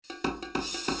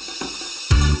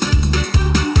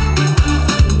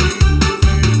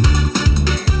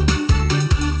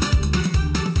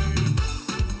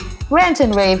Rant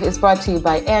and Rave is brought to you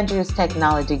by Andrews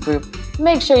Technology Group.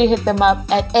 Make sure you hit them up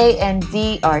at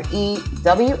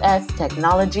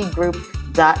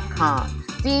andrewstechnologygroup.com.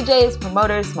 DJs,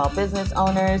 promoters, small business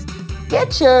owners,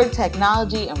 get your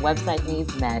technology and website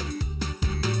needs met.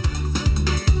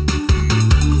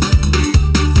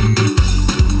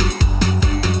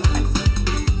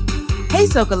 Hey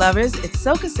Soca lovers, it's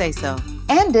Soca Say So.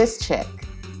 And this chick.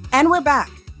 And we're back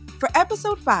for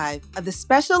episode 5 of the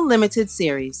special limited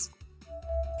series.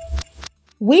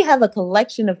 We have a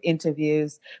collection of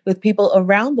interviews with people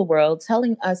around the world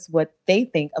telling us what they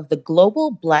think of the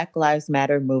global Black Lives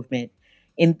Matter movement.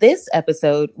 In this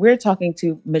episode, we're talking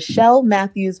to Michelle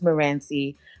Matthews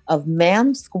Moranci of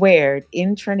MAM Squared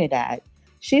in Trinidad.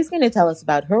 She's going to tell us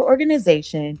about her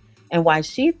organization and why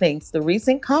she thinks the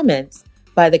recent comments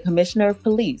by the Commissioner of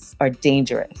Police are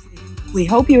dangerous. We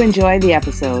hope you enjoy the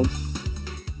episode.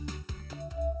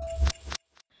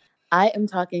 I am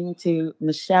talking to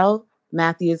Michelle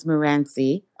Matthews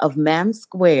Moranci of MAM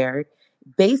Squared,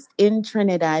 based in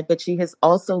Trinidad, but she has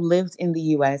also lived in the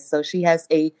U.S., so she has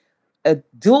a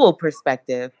dual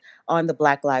perspective on the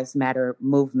Black Lives Matter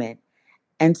movement.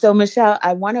 And so, Michelle,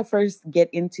 I want to first get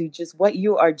into just what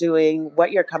you are doing,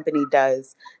 what your company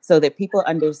does, so that people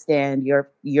understand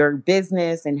your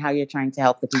business and how you're trying to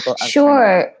help the people.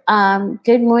 Sure.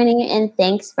 Good morning, and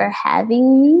thanks for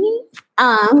having me.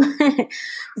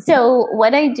 So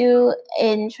what I do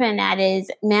in Trinidad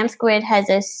is MAM Squared has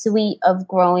a suite of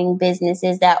growing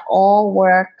businesses that all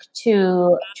work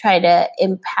to try to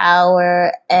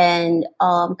empower and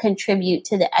contribute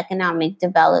to the economic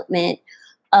development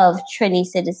of Trini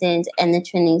citizens and the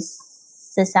Trini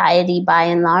society by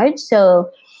and large.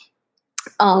 So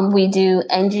we do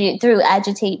through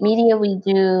Agitate Media, we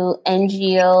do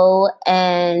NGO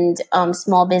and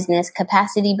small business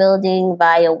capacity building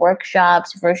via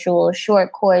workshops, virtual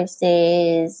short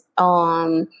courses,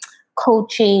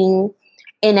 coaching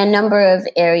in a number of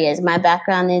areas. My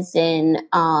background is in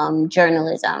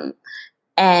journalism.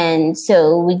 And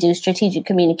so we do strategic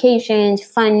communications,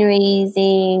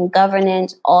 fundraising,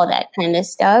 governance, all that kind of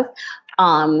stuff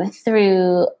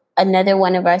through another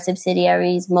one of our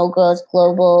subsidiaries, Mo Girls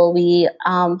Global. We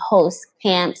host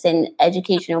camps and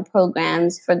educational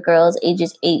programs for girls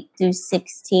ages 8 through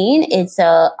 16. It's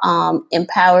a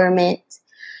empowerment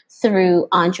through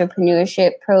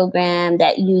entrepreneurship program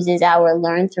that uses our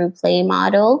Learn Through Play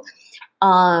model.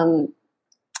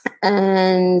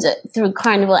 And through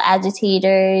Carnival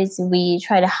Agitators, we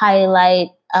try to highlight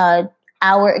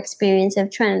our experience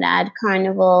of Trinidad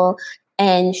Carnival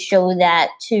and show that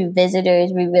to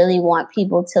visitors. We really want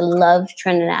people to love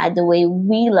Trinidad the way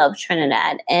we love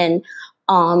Trinidad, and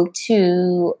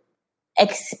to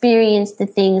experience the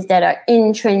things that are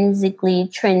intrinsically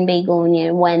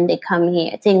Trinbagonian when they come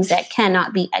here, things that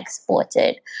cannot be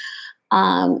exported.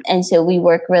 And so we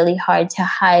work really hard to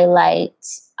highlight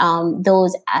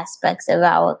those aspects of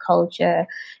our culture,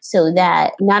 so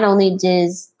that not only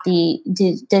does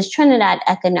Trinidad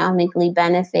economically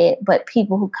benefit, but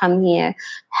people who come here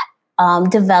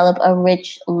develop a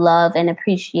rich love and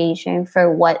appreciation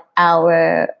for what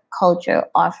our culture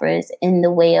offers in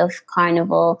the way of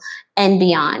carnival and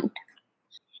beyond.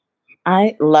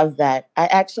 I love that. I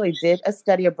actually did a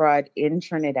study abroad in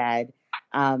Trinidad.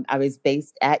 I was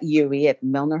based at UWI at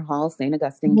Milner Hall, St.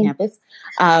 Augustine campus.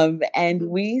 And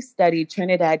we studied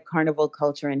Trinidad carnival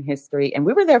culture and history. And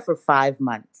we were there for 5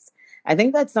 months. I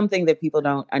think that's something that people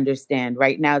don't understand.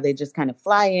 Right now, they just kind of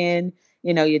fly in,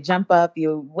 you jump up,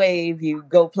 you wave, you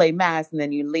go play mass, and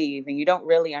then you leave. And you don't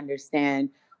really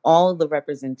understand all the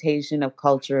representation of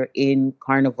culture in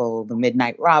carnival, the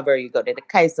Midnight Robber, you go to the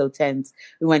Kaiso tents,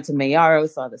 we went to Mayaro,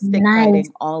 saw the stick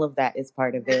fighting, all of that is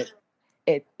part of it.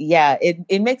 It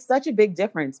makes such a big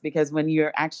difference, because when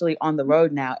you're actually on the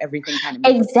road now, everything kind of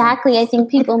makes exactly sense. I think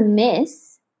people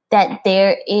miss that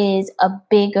there is a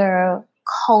bigger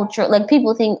culture. Like,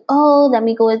 people think, oh, let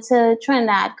me go to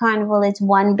Trinidad Carnival, it's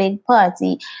one big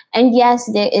party. And yes,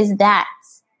 there is that,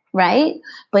 right?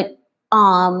 But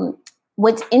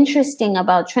what's interesting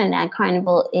about Trinidad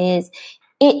Carnival is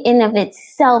it in of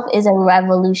itself is a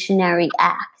revolutionary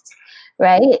act.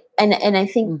 Right. And I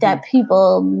think that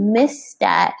people miss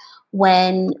that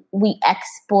when we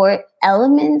export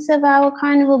elements of our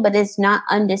carnival, but it's not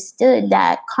understood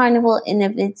that carnival in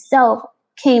of itself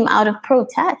came out of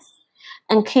protest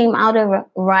and came out of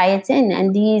rioting.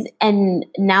 And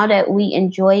now that we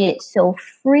enjoy it so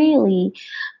freely,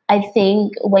 I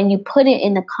think when you put it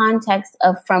in the context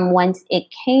of from whence it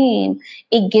came,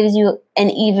 it gives you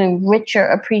an even richer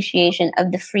appreciation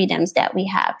of the freedoms that we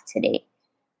have today.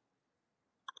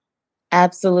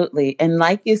 Absolutely. And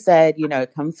like you said,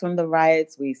 it comes from the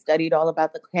riots. We studied all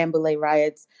about the Cambouis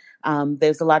riots.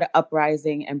 There's a lot of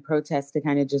uprising and protests to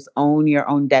kind of just own your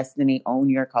own destiny, own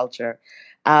your culture.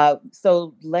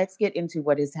 So let's get into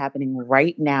what is happening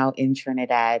right now in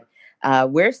Trinidad.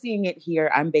 We're seeing it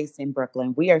here. I'm based in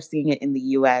Brooklyn. We are seeing it in the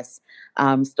US.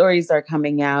 Stories are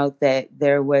coming out that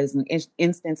there was an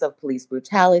instance of police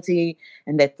brutality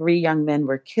and that 3 young men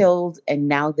were killed. And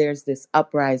now there's this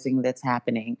uprising that's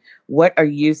happening. What are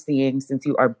you seeing since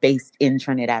you are based in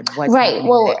Trinidad? What's right.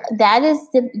 Well, there? That's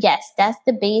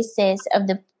the basis of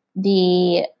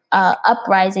the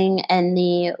uprising and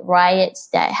the riots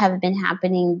that have been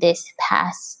happening this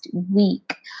past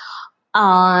week.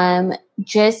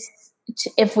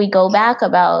 If we go back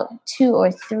about 2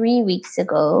 or 3 weeks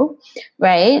ago,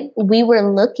 right, we were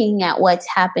looking at what's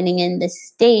happening in the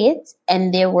States,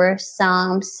 and there were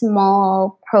some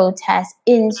small protests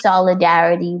in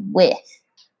solidarity with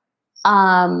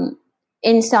the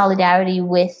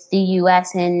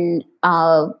U.S. and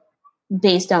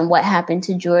based on what happened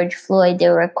to George Floyd,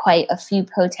 there were quite a few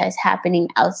protests happening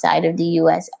outside of the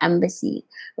U.S. Embassy,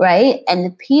 right? And the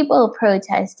people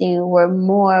protesting were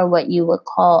more what you would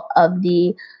call of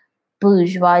the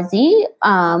bourgeoisie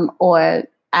or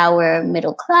our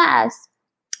middle class,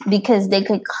 because they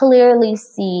could clearly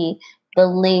see the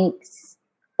links,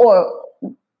 or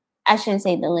I shouldn't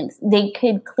say the links, they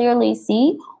could clearly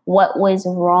see what was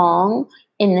wrong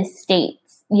in the States.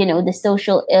 The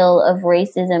social ill of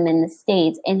racism in the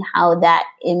States and how that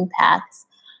impacts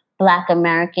Black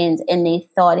Americans, and they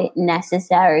thought it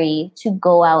necessary to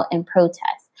go out and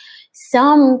protest.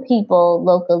 Some people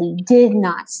locally did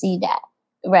not see that,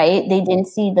 right? They didn't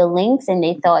see the links, and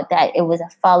they thought that it was a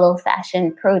follow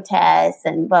fashion protest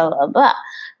and blah, blah, blah,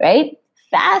 right?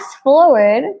 Fast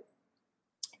forward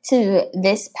to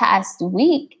this past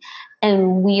week,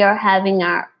 and we are having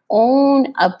our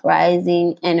own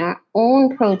uprising and our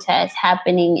own protests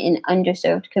happening in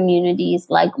underserved communities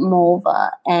like Mova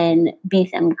and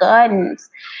Beetham Gardens.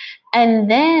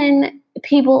 And then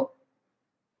people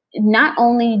not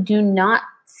only do not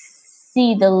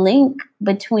see the link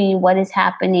between what is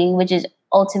happening, which is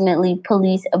ultimately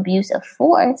police abuse of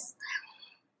force,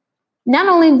 not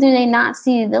only do they not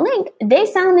see the link, they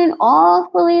sound an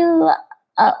awful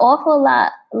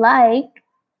lot like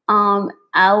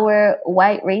our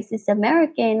white racist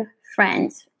American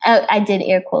friends. I did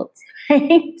air quotes,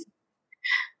 right?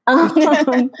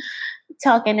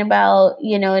 Talking about,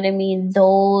 what I mean,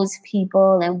 those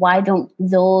people, and why don't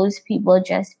those people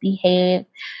just behave?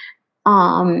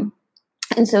 And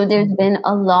so there's been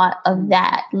a lot of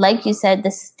that. Like you said,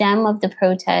 the stem of the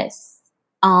protests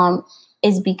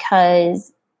is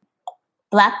because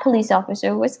Black police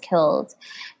officer was killed,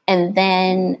 and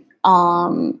then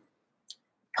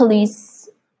police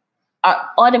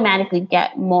automatically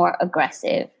get more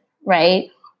aggressive, right,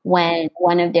 when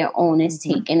one of their own is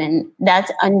taken. And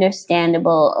that's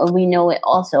understandable. We know it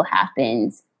also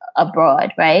happens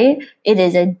abroad, right? It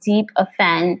is a deep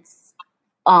offense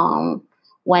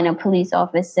when a police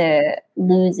officer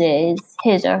loses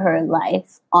his or her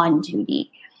life on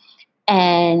duty.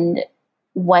 And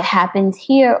what happens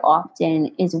here often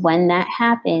is when that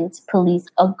happens, police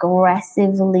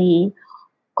aggressively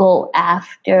go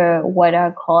after what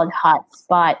are called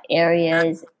hotspot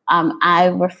areas. I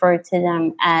refer to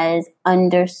them as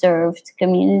underserved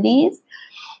communities.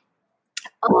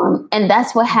 And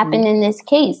that's what happened in this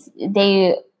case.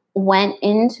 They went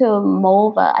into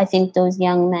Mova. I think those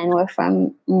young men were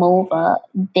from Mova.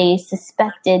 They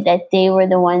suspected that they were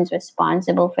the ones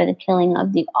responsible for the killing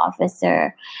of the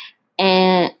officer.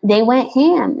 And they went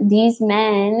ham. These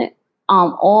men,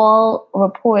 all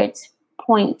reports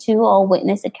point to, all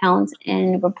witness accounts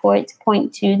and reports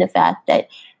point to the fact that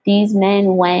these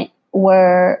men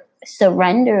were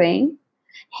surrendering,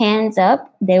 hands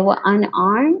up, they were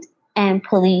unarmed, and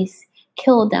police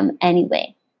killed them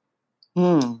anyway.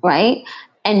 Right?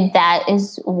 And that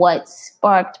is what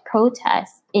sparked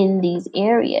protests in these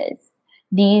areas.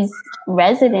 These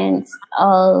residents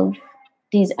of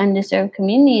these underserved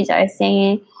communities are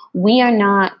saying, we are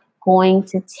not going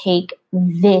to take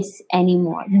this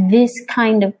anymore. This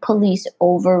kind of police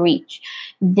overreach,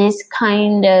 this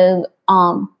kind of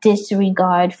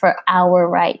disregard for our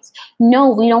rights. No,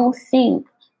 we don't think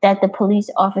that the police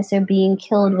officer being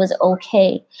killed was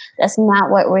okay. That's not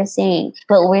what we're saying.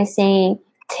 But we're saying,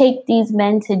 take these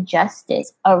men to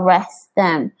justice, arrest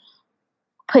them,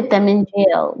 put them in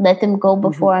jail, let them go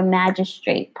before a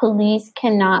magistrate. Police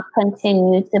cannot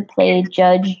continue to play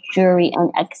judge, jury,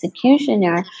 and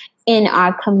executioner in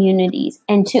our communities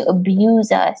and to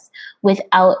abuse us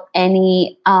without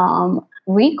any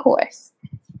recourse.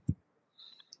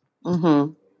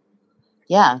 Mm-hmm.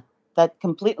 Yeah, that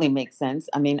completely makes sense.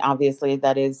 I mean, obviously,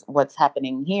 that is what's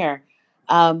happening here.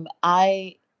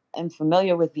 I am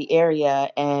familiar with the area,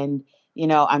 and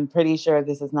I'm pretty sure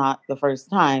this is not the first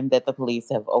time that the police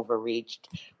have overreached.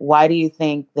 Why do you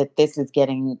think that this is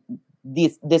getting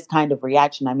this kind of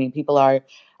reaction? I mean, people are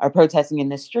protesting in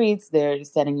the streets. They're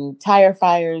setting tire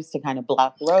fires to kind of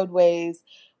block roadways.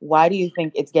 Why do you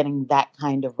think it's getting that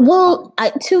kind of response? Well,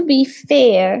 to be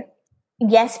fair,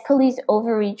 yes, police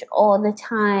overreach all the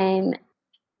time,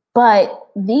 but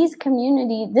these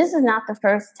communities, this is not the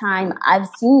first time I've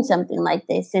seen something like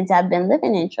this since I've been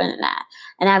living in Trinidad.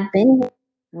 And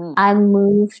I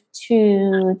moved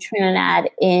to Trinidad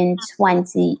in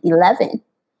 2011,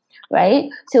 right?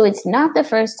 So it's not the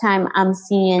first time I'm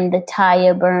seeing the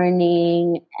tire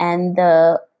burning and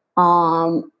the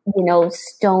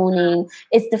stoning.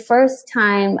 It's the first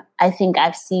time I think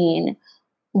I've seen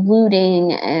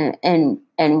looting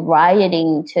and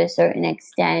rioting to a certain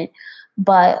extent.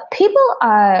 But people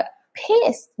are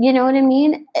pissed, you know what I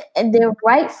mean? And they're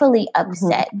rightfully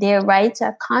upset. Mm-hmm. Their rights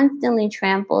are constantly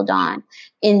trampled on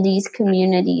in these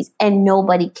communities and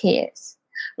nobody cares,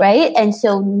 right? And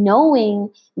so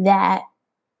knowing that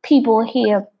people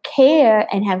here care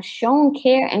and have shown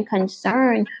care and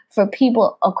concern for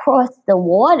people across the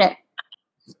water,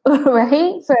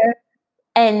 right?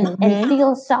 And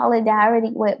feel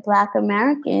solidarity with Black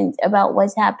Americans about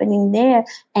what's happening there,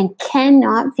 and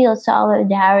cannot feel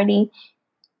solidarity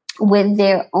with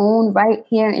their own right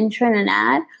here in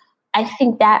Trinidad, I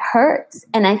think that hurts.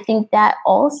 And I think that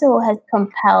also has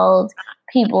compelled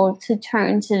people to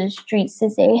turn to the streets to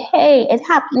say, hey, it's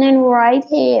happening right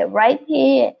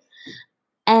here.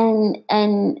 And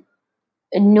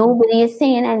nobody is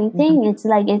saying anything. Mm-hmm. It's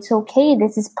like, it's okay.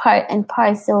 This is part and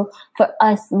parcel for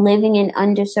us living in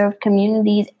underserved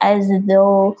communities, as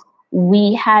though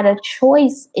we had a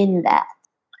choice in that,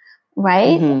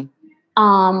 right?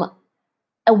 Mm-hmm.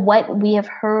 What we have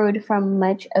heard from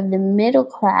much of the middle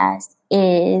class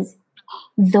is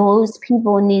those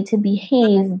people need to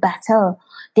behave better.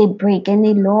 They break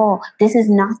any law. This is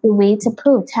not the way to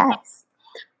protest.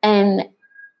 And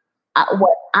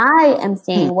what I am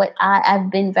saying, I've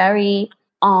been very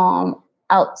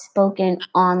outspoken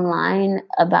online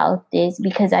about this,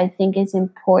 because I think it's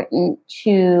important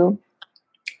to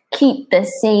keep the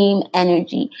same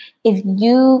energy. If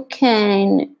you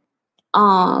can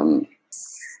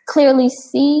clearly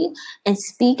see and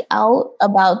speak out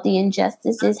about the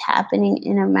injustices happening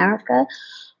in America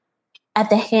at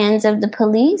the hands of the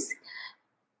police,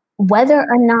 whether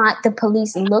or not the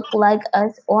police look like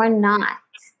us or not,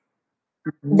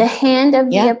 the hand of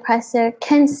the oppressor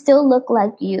can still look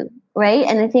like you, right?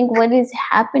 And I think what is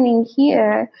happening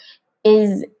here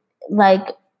is like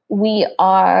we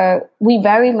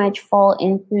very much fall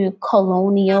into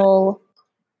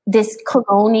this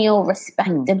colonial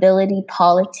respectability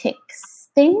politics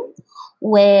thing,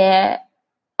 where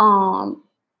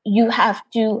you have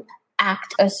to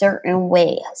act a certain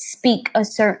way, speak a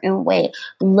certain way,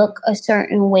 look a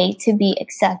certain way to be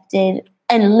accepted,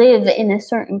 and live in a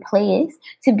certain place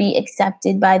to be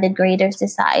accepted by the greater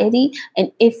society.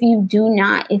 And if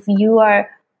you are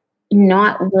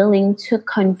not willing to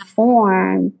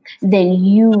conform, then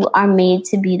you are made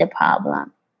to be the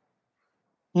problem.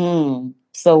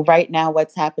 So right now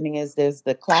what's happening is there's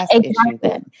the class issue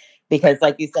then, because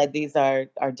like you said, these are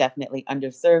definitely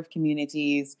underserved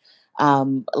communities.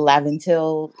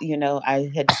 Laventille,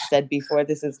 I had said before,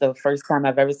 this is the first time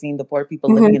I've ever seen the poor people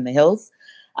living in the hills,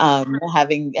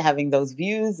 having those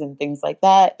views and things like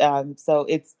that. So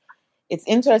it's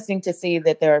interesting to see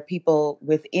that there are people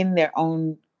within their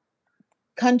own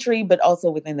country, but also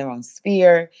within their own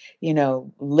sphere,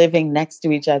 living next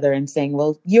to each other and saying,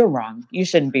 well, you're wrong. You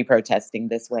shouldn't be protesting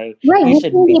this way. Right, you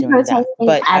shouldn't be doing that.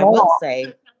 But I will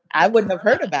say, I wouldn't have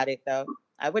heard about it though.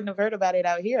 I wouldn't have heard about it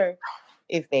out here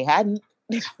if they hadn't.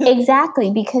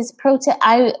 Exactly, because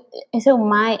so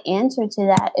my answer to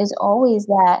that is always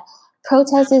that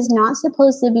protest is not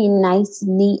supposed to be nice,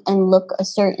 neat, and look a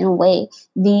certain way.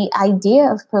 The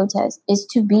idea of protest is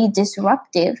to be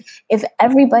disruptive. If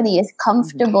everybody is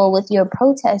comfortable with your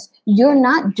protest, you're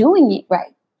not doing it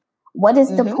right. What is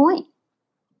the point?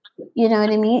 You know what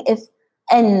I mean?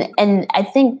 And I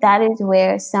think that is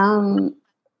where some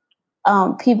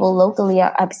people locally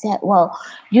are upset. Well,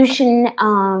 you shouldn't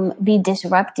be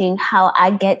disrupting how I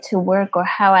get to work or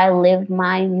how I live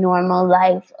my normal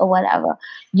life or whatever.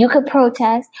 You could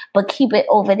protest, but keep it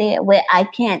over there where I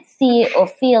can't see it or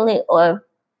feel it or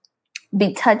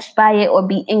be touched by it or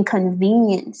be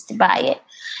inconvenienced by it.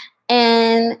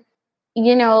 And,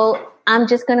 I'm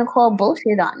just going to call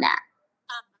bullshit on that.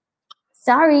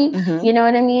 Sorry. Mhm. You know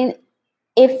what I mean?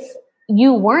 If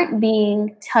you weren't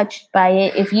being touched by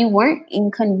it, if you weren't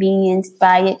inconvenienced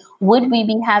by it, would we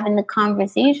be having the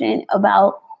conversation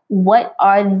about what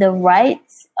are the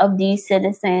rights of these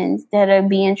citizens that are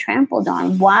being trampled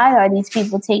on? Why are these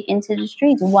people taken to the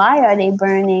streets? Why are they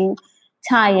burning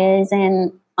tires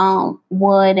and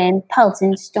wood and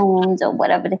pelting stones, or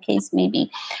whatever the case may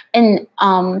be? And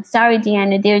sorry,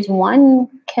 Deanna, there's one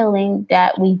killing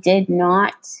that we did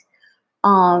not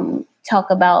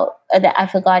talk about that I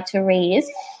forgot to raise.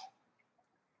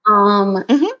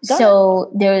 So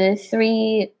there were the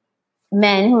 3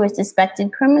 men who were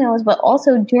suspected criminals, but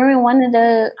also during one of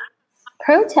the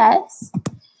protests,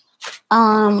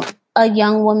 a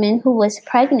young woman who was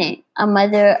pregnant, a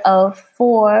mother of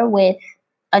 4 with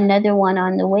another one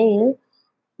on the way,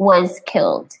 was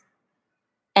killed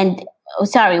and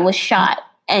was shot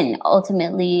and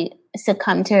ultimately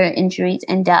succumbed to her injuries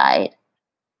and died.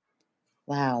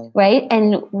 Wow. Right?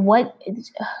 And what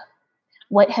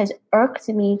has irked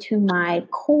me to my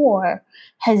core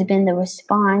has been the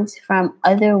response from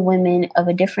other women of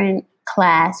a different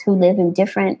class who live in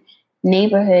different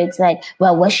neighborhoods. Like,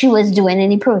 well, what she was doing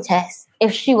any protests?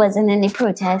 If she wasn't in any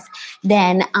protests,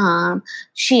 then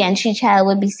she and she child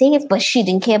would be safe. But she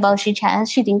didn't care about she child.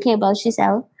 She didn't care about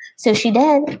herself. So she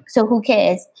dead. So who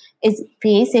cares? It's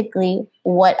basically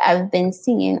what I've been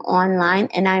seeing online.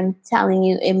 And I'm telling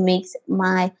you, it makes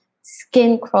my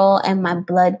skin crawl and my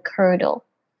blood curdle,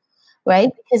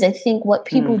 right? Because I think what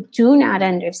people do not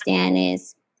understand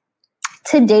is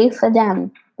today for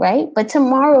them, right? But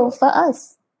tomorrow for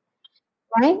us,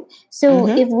 right? So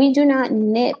if we do not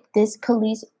nip this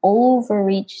police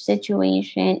overreach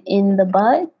situation in the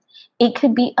bud, it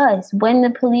could be us. When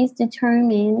the police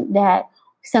determine that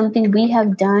something we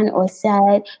have done or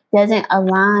said doesn't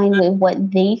align with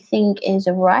what they think is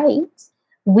right,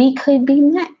 we could be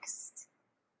next.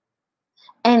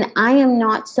 And I am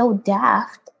not so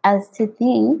daft as to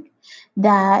think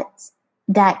that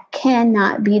that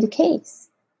cannot be the case.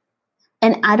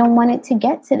 And I don't want it to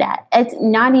get to that. It's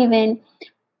not even,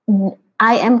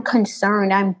 I am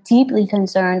concerned, I'm deeply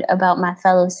concerned about my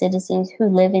fellow citizens who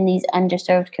live in these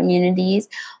underserved communities.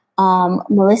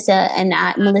 Melissa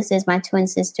is my twin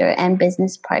sister and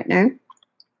business partner.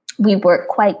 We work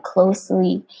quite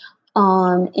closely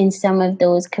in some of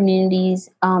those communities,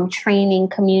 training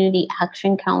community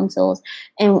action councils.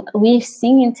 And we've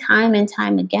seen time and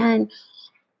time again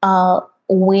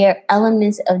where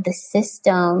elements of the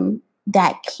system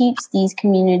that keeps these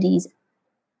communities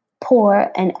poor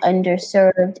and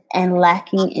underserved and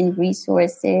lacking in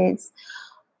resources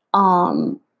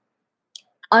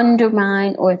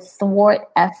undermine or thwart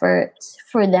efforts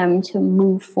for them to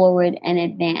move forward and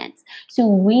advance. So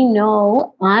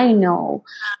I know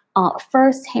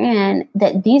firsthand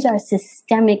that these are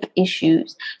systemic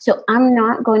issues. So I'm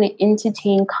not going to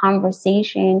entertain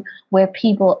conversation where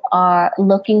people are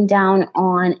looking down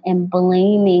on and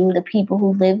blaming the people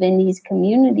who live in these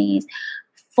communities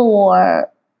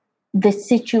for the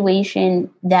situation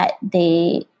that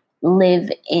they live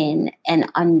in and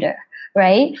under.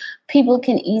 Right? People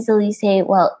can easily say,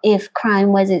 well, if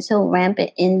crime wasn't so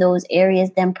rampant in those areas,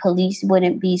 then police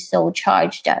wouldn't be so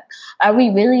charged up. Are we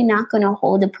really not going to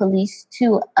hold the police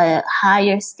to a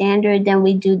higher standard than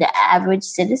we do the average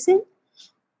citizen?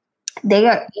 They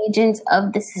are agents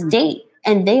of the state,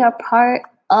 and they are part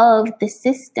of the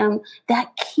system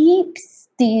that keeps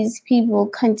these people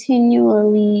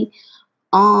continually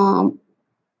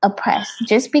oppressed.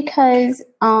 Just because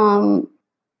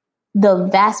the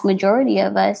vast majority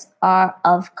of us are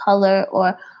of color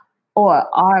or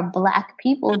are Black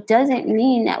people doesn't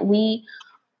mean that we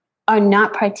are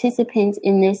not participants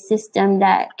in this system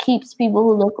that keeps people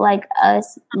who look like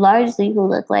us, largely who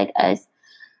look like us,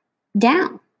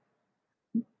 down.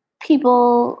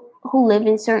 People who live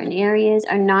in certain areas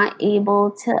are not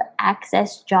able to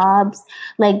access jobs.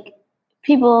 Like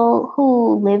people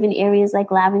who live in areas like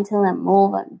Laventille and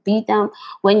Mauve and Beetham,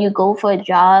 when you go for a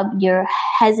job, you're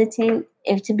hesitant,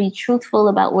 if to be truthful,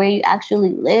 about where you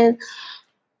actually live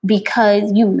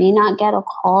because you may not get a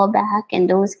call back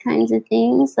and those kinds of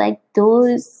things. Like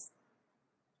those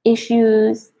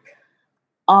issues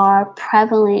are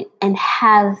prevalent and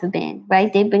have been,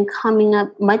 right? They've been coming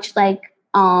up much like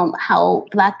how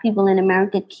Black people in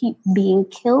America keep being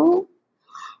killed.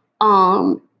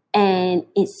 And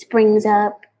it springs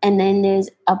up, and then there's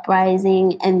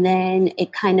uprising, and then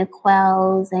it kind of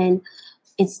quells, and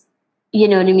it's, you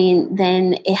know what I mean?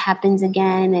 Then it happens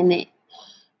again, and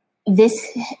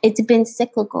it's been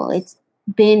cyclical. It's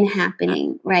been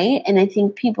happening, right? And I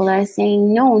think people are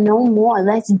saying, no more.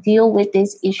 Let's deal with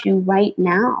this issue right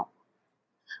now,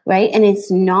 right? And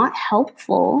it's not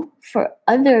helpful for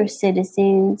other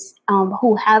citizens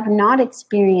who have not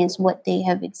experienced what they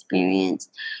have experienced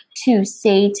to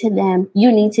say to them,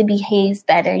 you need to behave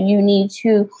better, you need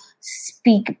to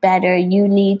speak better, you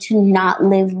need to not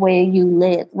live where you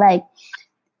live. Like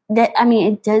that, I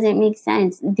mean, it doesn't make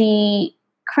sense. The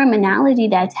criminality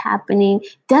that's happening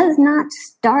does not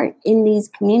start in these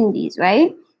communities,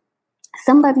 right?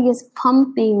 Somebody is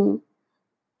pumping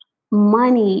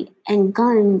money and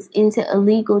guns into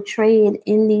illegal trade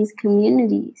in these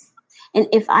communities. And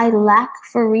if I lack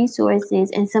for resources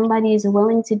and somebody is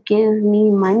willing to give me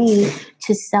money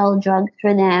to sell drugs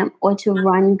for them or to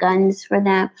run guns for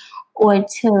them or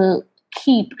to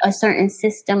keep a certain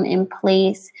system in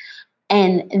place,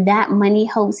 and that money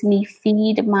helps me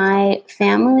feed my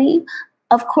family,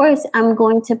 of course I'm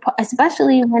going to,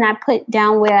 especially when I put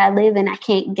down where I live and I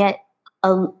can't get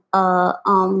a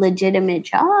legitimate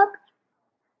job.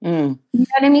 You know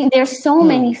what I mean? There's so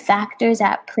many factors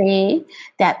at play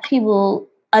that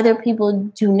other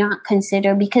people do not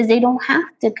consider because they don't have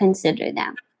to consider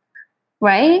them,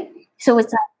 right? So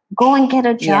it's like, go and get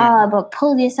a job or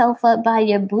pull yourself up by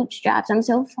your bootstraps. I'm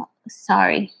so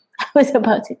sorry. I was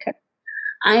about to curse.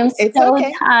 I am so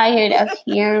tired of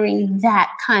hearing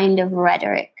that kind of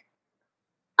rhetoric.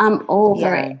 I'm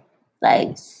over it.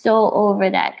 Like, so over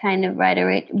that kind of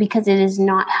rhetoric because it is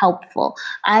not helpful.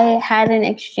 I had an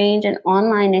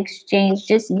online exchange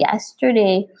just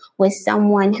yesterday with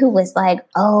someone who was like,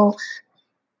 oh,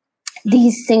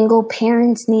 these single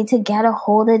parents need to get a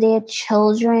hold of their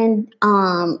children.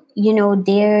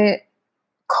 They're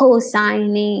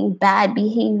co-signing bad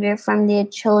behavior from their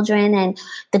children, and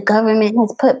the government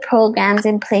has put programs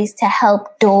in place to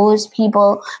help those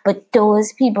people, but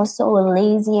those people so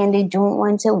lazy and they don't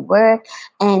want to work,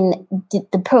 and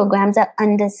the programs are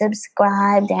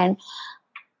undersubscribed. And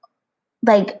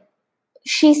like,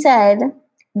 she said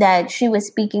that she was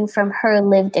speaking from her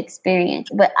lived experience,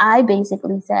 but I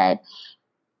basically said,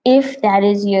 if that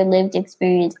is your lived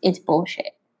experience, it's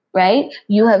bullshit, right?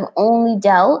 You have only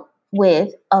dealt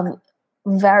with a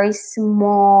very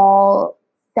small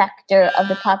sector of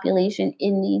the population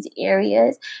in these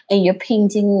areas, and you're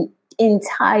painting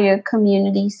entire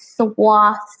community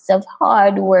swaths of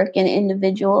hardworking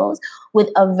individuals with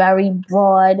a very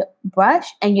broad brush,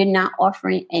 and you're not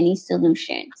offering any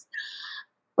solutions,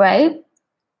 right?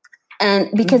 And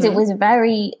because it was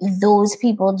very, those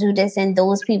people do this and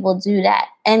those people do that.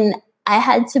 And I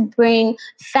had to bring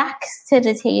facts to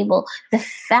the table. The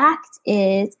fact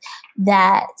is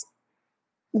that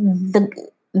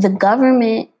the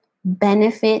government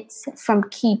benefits from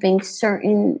keeping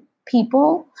certain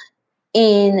people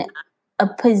in a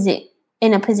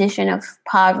position of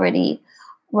poverty,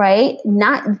 right?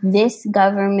 Not this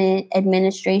government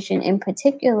administration in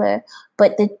particular,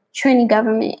 but the Trini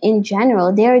government in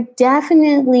general. There are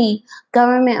definitely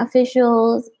government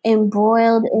officials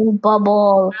embroiled in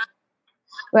bubble,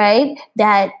 right?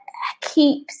 That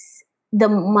keeps the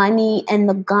money and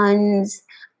the guns,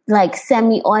 like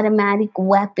semi-automatic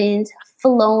weapons,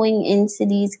 flowing into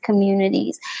these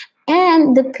communities.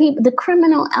 And the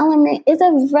criminal element is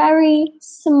a very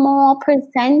small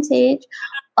percentage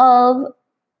of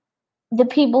the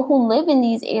people who live in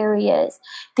these areas.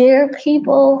 There are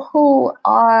people who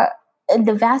are,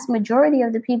 the vast majority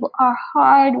of the people are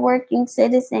hardworking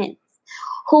citizens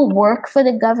who work for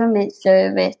the government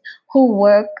service, who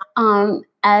work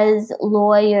as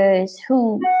lawyers,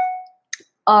 who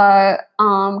are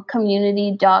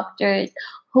community doctors,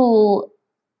 who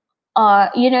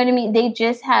are, you know what I mean?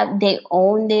 They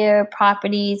own their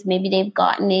properties. Maybe they've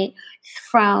gotten it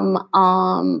from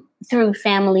through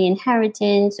family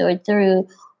inheritance or through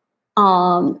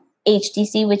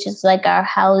HDC, which is like our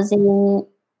housing,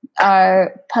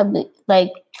 our public,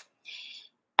 like,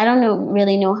 I don't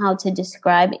really know how to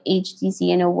describe HDC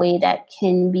in a way that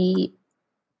can be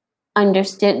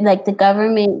understood. Like, the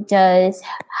government does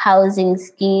housing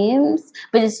schemes,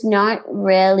 but it's not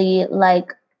really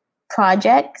like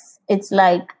projects. It's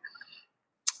like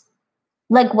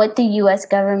what the US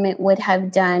government would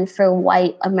have done for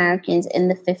white Americans in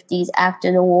the 50s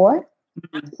after the war,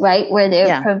 right? Where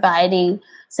they're providing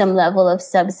some level of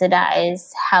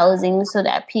subsidized housing so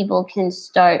that people can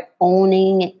start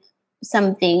owning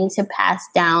something to pass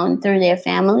down through their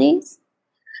families.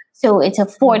 So it's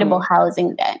affordable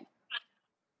housing then,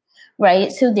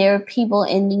 right? So there are people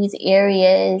in these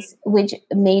areas which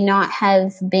may not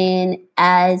have been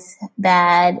as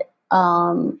bad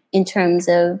in terms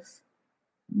of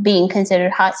being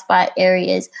considered hotspot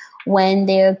areas when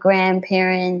their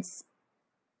grandparents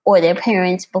or their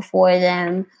parents before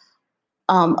them,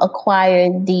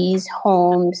 acquired these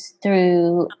homes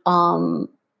through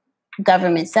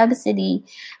government subsidy,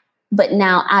 but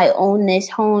now I own this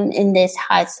home in this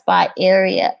hotspot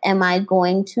area. Am I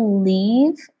going to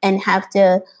leave and have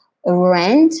to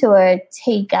rent or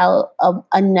take out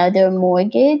another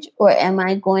mortgage, or am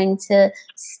I going to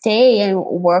stay and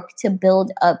work to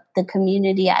build up the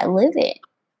community I live in?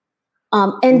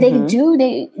 And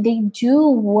they do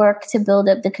work to build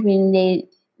up the community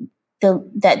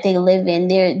that they live in.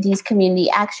 There are these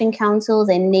community action councils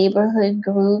and neighborhood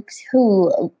groups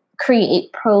who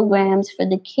create programs for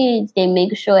the kids. They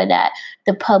make sure that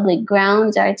the public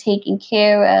grounds are taken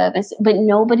care of, but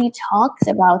nobody talks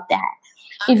about that.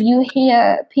 If you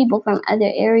hear people from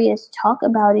other areas talk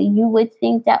about it, you would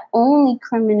think that only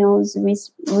criminals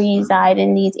reside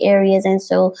in these areas. And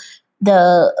so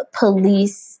the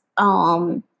police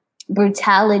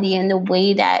brutality and the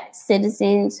way that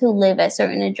citizens who live at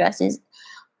certain addresses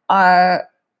are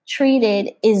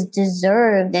treated is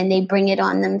deserved, and they bring it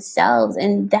on themselves.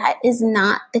 And that is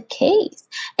not the case.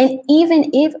 And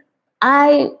even if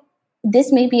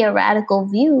this may be a radical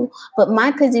view, but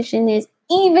my position is,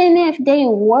 even if they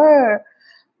were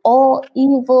all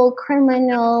evil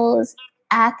criminals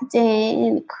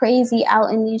acting crazy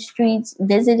out in these streets,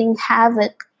 visiting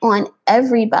havoc on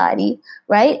everybody,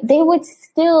 right? They would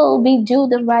still be due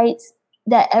the rights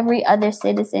that every other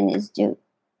citizen is due,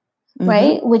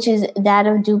 right? Which is that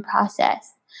of due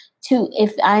process. To,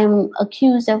 if I'm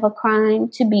accused of a crime,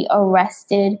 to be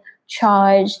arrested,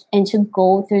 charged, and to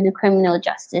go through the criminal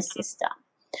justice system.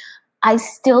 I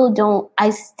still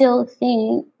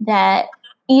think that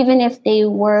even if they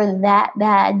were that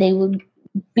bad, they would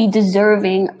be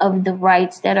deserving of the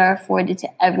rights that are afforded to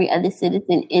every other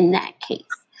citizen in that case.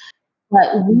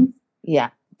 But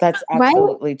that's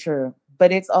absolutely true.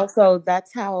 But it's also,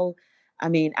 that's how,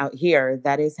 out here,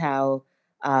 that is how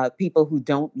people who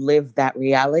don't live that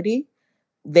reality,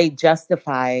 they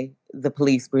justify the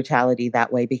police brutality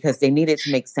that way because they need it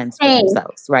to make sense for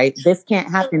themselves, right? This can't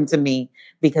happen to me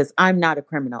because I'm not a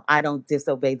criminal. I don't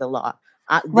disobey the law.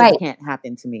 This can't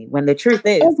happen to me. When the truth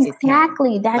is,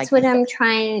 exactly. That's what I'm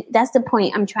trying. That's the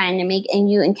point I'm trying to make,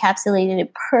 and you encapsulated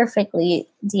it perfectly,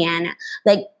 Deanna.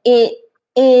 Like, it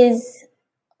is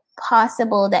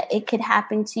possible that it could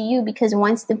happen to you because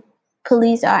once the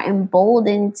police are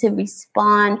emboldened to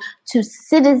respond to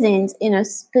citizens in a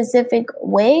specific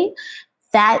way,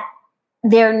 that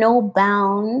there are no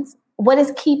bounds. What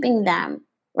is keeping them,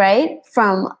 right,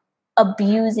 from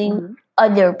abusing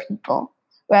other people,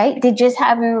 right? They just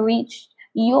haven't reached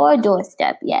your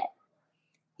doorstep yet.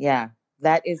 Yeah,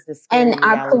 that is the scary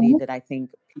reality that I think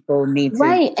people need to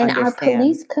understand. And our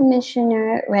police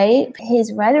commissioner, right,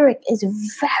 his rhetoric is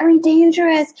very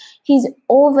dangerous. He's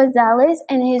overzealous,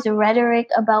 and his rhetoric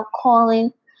about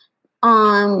calling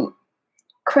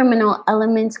criminal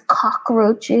elements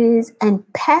cockroaches and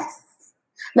pests,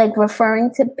 like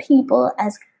referring to people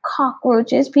as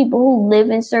cockroaches, people who live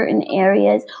in certain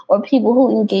areas or people who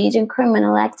engage in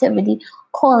criminal activity,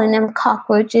 calling them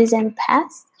cockroaches and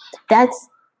pests. That's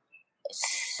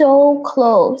so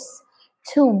close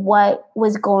to what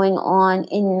was going on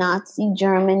in Nazi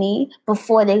Germany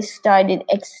before they started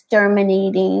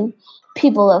exterminating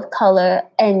people of color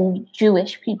and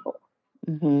Jewish people.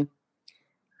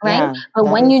 Right? Yeah, but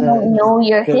when you don't know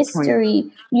your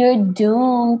history, you're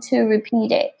doomed to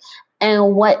repeat it.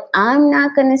 And what I'm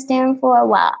not going to stand for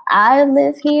while I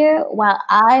live here, while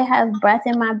I have breath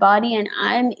in my body and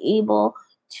I'm able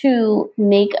to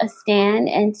make a stand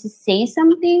and to say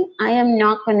something, I am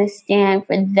not going to stand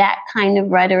for that kind of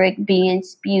rhetoric being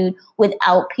spewed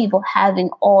without people having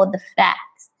all the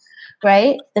facts,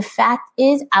 right? The fact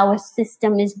is our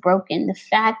system is broken. The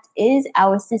fact is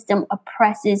our system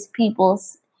oppresses people.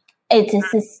 It's a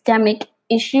systemic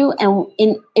issue.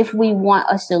 And if we want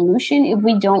a solution, if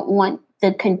we don't want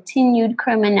the continued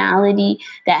criminality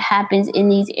that happens in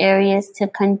these areas to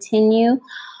continue,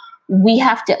 we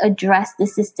have to address the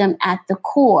system at the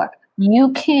core.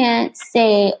 You can't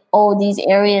say, oh, these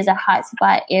areas are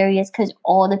hotspot areas because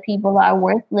all the people are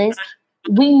worthless.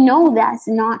 We know that's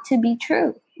not to be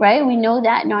true, right? We know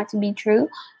that not to be true.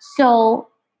 So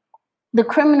the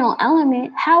criminal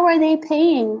element, how are they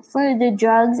paying for the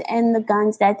drugs and the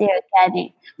guns that they're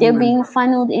getting? They're being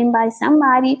funneled in by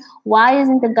somebody. Why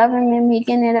isn't the government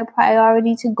making it a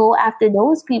priority to go after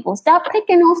those people? Stop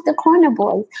picking off the corner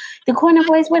boys. The corner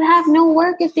boys would have no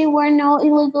work if there were no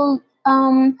illegal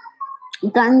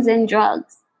guns and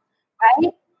drugs,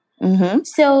 right?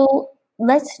 So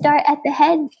let's start at the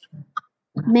head.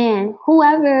 Man,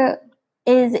 whoever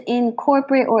is in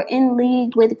corporate or in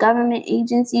league with government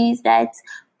agencies that's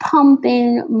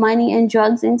pumping money and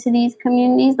drugs into these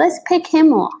communities, let's pick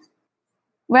him off,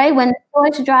 right? When the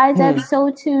torch dries up,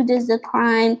 so too does the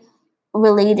crime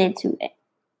related to it?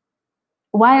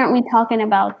 Why aren't we talking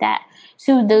about that?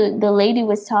 So the lady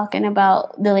was talking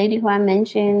about, the lady who I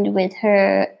mentioned with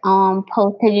her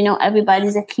post, because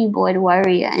everybody's a keyboard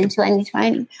warrior in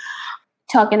 2020,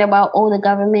 talking about, the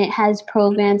government has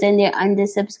programs and they're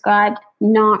undersubscribed.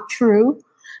 Not true.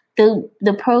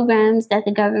 The programs that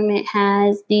the government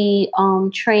has, the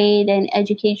trade and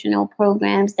educational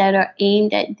programs that are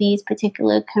aimed at these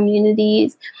particular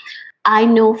communities, I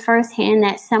know firsthand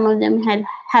that some of them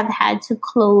have had to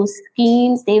close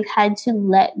schemes. They've had to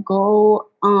let go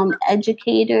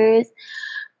educators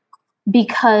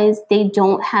because they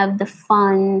don't have the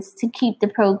funds to keep the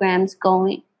programs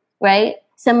going, right?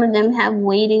 Some of them have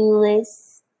waiting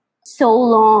lists so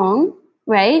long,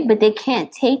 right? But they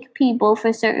can't take people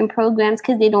for certain programs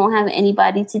because they don't have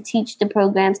anybody to teach the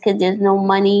programs because there's no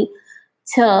money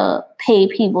to pay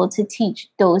people to teach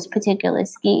those particular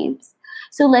schemes.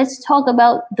 So let's talk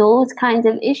about those kinds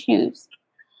of issues,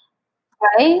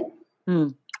 right?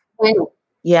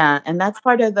 Yeah, and that's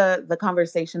part of the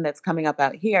conversation that's coming up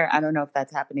out here. I don't know if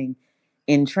that's happening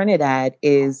in Trinidad,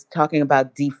 is talking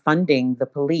about defunding the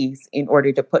police in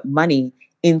order to put money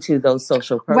into those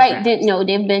social programs. Right. No,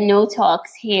 there have been no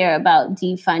talks here about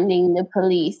defunding the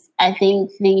police. I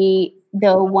think the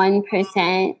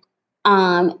 1%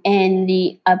 and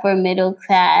the upper middle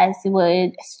class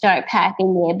would start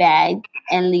packing their bag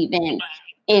and leaving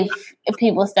if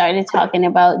people started talking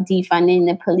about defunding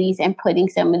the police and putting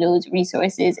some of those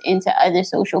resources into other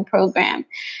social programs.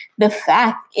 The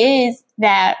fact is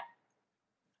that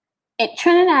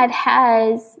Trinidad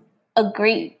has a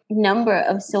great number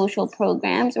of social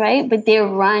programs, right? But they're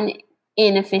run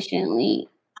inefficiently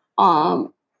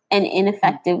and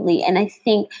ineffectively. And I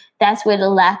think that's where the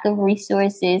lack of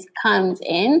resources comes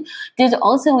in. There's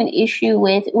also an issue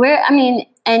with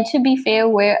and to be fair,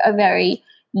 we're a very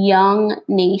young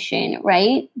nation,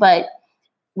 right? But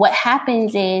what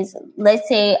happens is, let's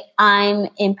say I'm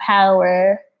in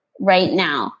power right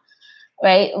now,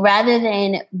 right? Rather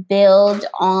than build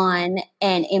on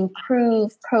and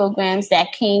improve programs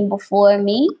that came before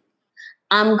me,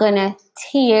 I'm going to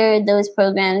tear those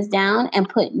programs down and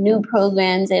put new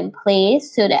programs in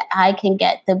place so that I can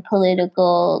get the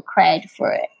political cred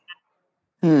for it.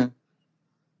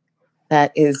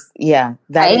 That is,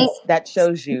 that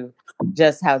shows you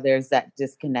just how there's that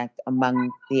disconnect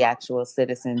among the actual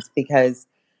citizens, because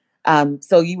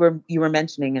so you were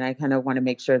mentioning, and I kind of want to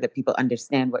make sure that people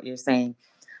understand what you're saying,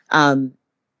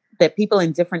 that people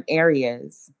in different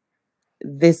areas,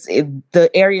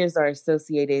 the areas are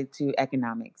associated to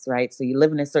economics, right? So you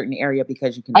live in a certain area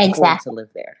because you can afford to live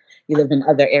there. You live in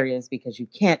other areas because you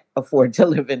can't afford to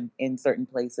live in certain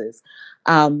places.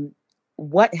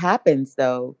 What happens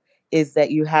though is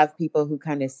that you have people who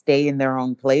kind of stay in their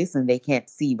own place and they can't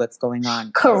see what's going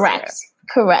on. Correct.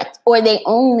 Or they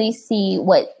only see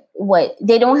what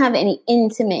they don't have any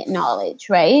intimate knowledge,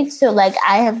 right? So like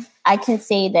I can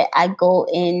say that I go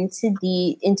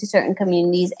into certain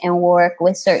communities and work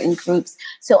with certain groups.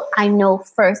 So I know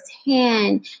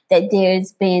firsthand that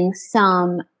there's been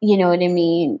some,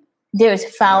 there's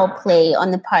foul play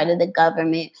on the part of the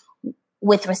government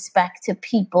with respect to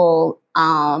people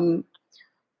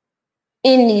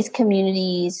in these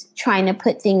communities trying to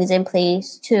put things in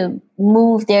place to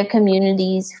move their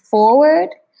communities forward,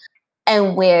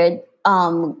 and where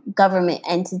government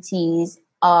entities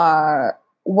are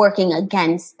working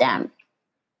against them,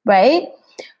 right?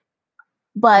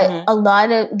 But a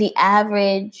lot of the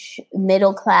average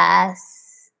middle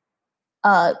class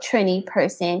Trini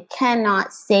person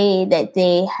cannot say that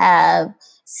they have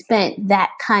spent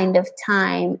that kind of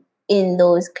time in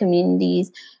those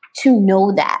communities to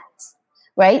know that,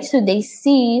 right? So they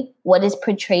see what is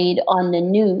portrayed on the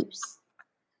news,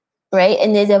 right?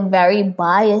 And there's a very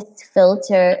biased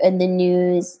filter in the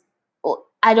news.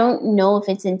 I don't know if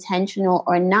it's intentional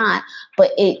or not,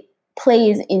 but it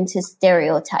plays into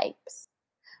stereotypes,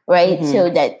 right? So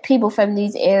that people from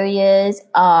these areas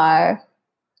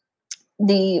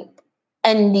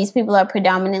and these people are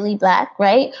predominantly Black,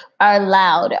 right? Are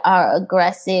loud, are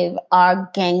aggressive, are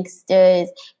gangsters,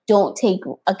 don't take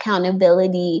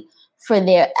accountability for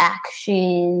their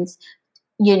actions,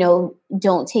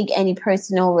 don't take any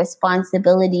personal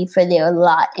responsibility for their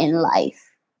lot in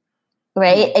life,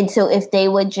 right? And so if they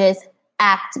would just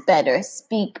act better,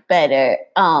 speak better,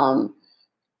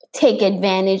 take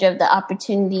advantage of the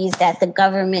opportunities that the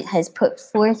government has put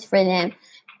forth for them,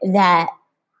 that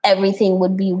everything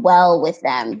would be well with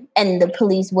them and the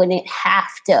police wouldn't have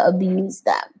to abuse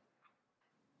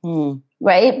them,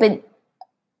 right? But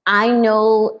I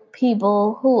know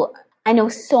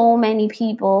so many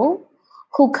people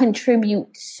who contribute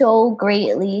so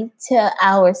greatly to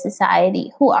our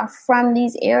society, who are from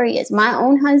these areas. My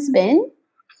own husband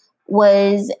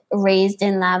was raised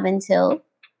in Laventille,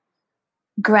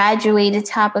 graduated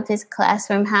top of his class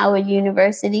from Howard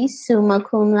University, summa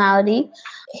cum laude.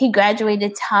 He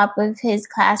graduated top of his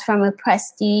class from a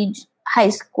prestige high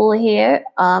school here,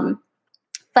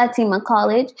 Fatima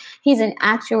College. He's an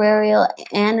actuarial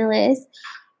analyst,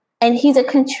 and he's a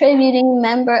contributing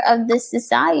member of this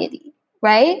society,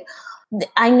 right?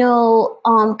 I know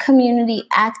community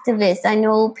activists. I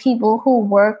know people who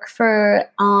work for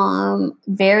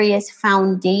various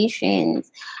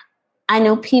foundations. I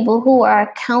know people who are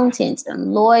accountants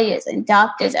and lawyers and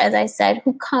doctors, as I said,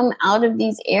 who come out of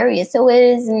these areas. So it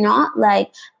is not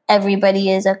like everybody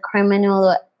is a criminal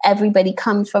or everybody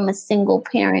comes from a single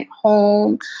parent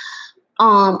home.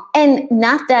 And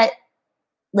not that,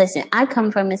 listen, I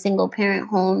come from a single parent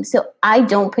home, so I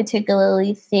don't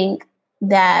particularly think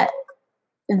that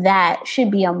that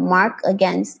should be a mark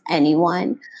against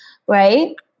anyone,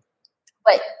 right?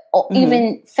 But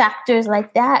even factors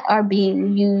like that are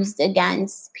being used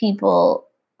against people.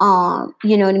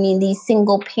 You know what I mean? These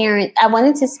single parents. I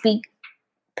wanted to speak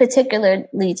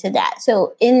particularly to that.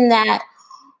 So in that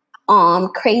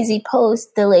crazy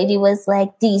post, the lady was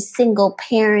like, these single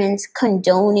parents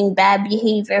condoning bad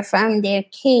behavior from their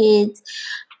kids.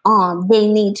 They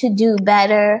need to do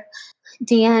better.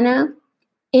 Deanna,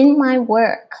 in my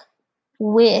work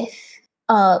with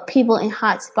people in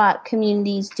hotspot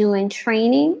communities doing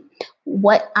training,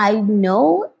 what I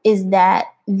know is that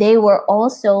they were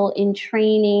also in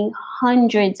training,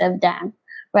 hundreds of them,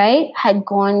 right, had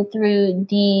gone through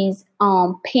these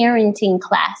parenting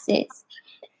classes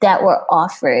that were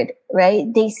offered, right?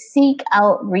 They seek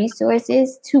out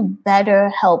resources to better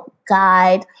help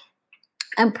guide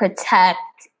and protect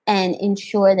and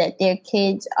ensure that their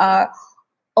kids are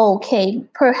okay,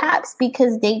 perhaps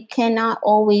because they cannot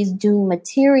always do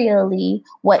materially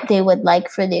what they would like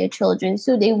for their children.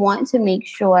 So they want to make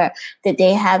sure that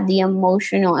they have the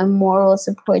emotional and moral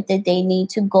support that they need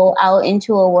to go out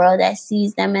into a world that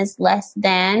sees them as less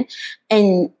than,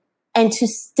 and to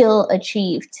still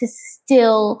achieve, to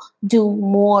still do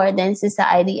more than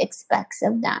society expects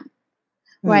of them.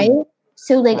 Right?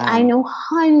 So like, wow. I know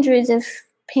hundreds of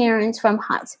parents from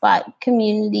hotspot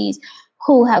communities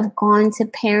who have gone to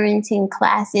parenting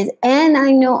classes. And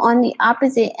I know on the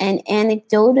opposite end,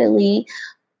 anecdotally,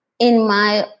 in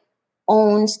my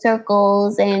own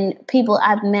circles and people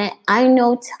I've met, I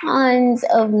know tons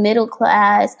of middle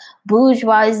class,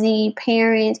 bourgeoisie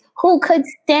parents who could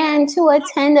stand to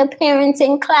attend a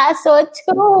parenting class or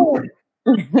two.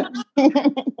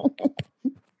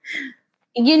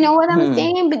 You know what I'm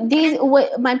saying?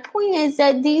 But my point is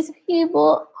that these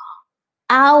people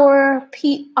are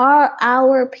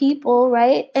our people,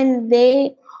 right? And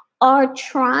they are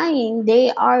trying,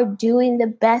 they are doing the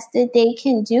best that they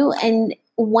can do. And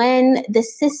when the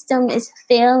system is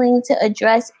failing to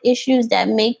address issues that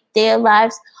make their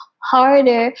lives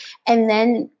harder, and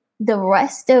then the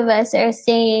rest of us are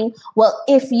saying, well,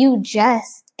 if you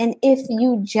just,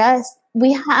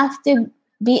 we have to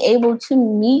be able to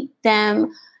meet them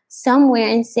somewhere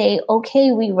and say,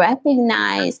 okay, we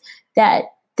recognize that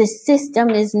the system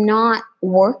is not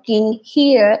working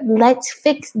here. Let's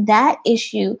fix that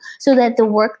issue so that the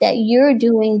work that you're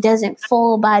doing doesn't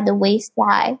fall by the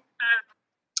wayside.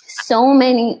 So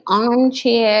many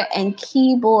armchair and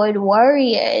keyboard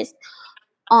warriors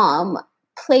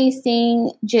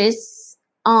placing just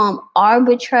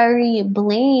arbitrary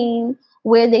blame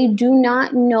where they do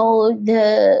not know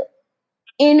the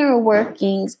inner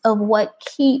workings of what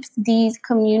keeps these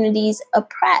communities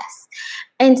oppressed.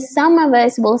 And some of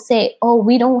us will say, oh,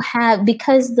 we don't have,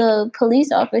 because the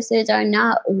police officers are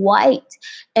not white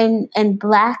and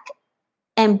Black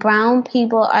and brown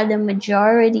people are the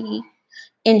majority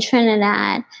in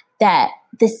Trinidad, that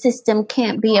the system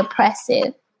can't be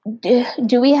oppressive.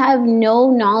 Do we have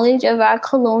no knowledge of our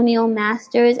colonial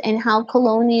masters and how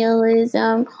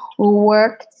colonialism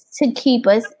worked to keep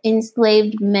us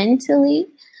enslaved mentally?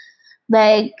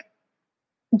 Like,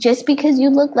 just because you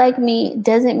look like me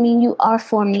doesn't mean you are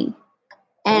for me.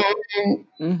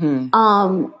 And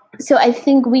so I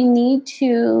think we need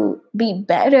to be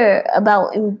better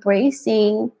about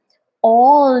embracing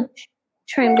all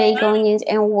Trinbagonians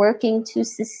and working to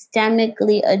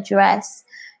systemically address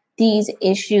these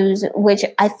issues, which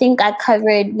I think I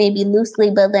covered maybe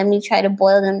loosely, but let me try to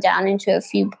boil them down into a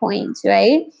few points,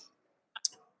 right?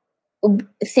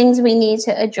 Things we need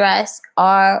to address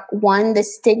are, one, the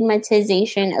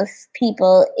stigmatization of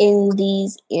people in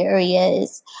these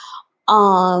areas.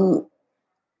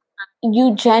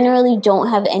 you generally don't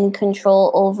have any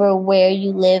control over where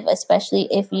you live, especially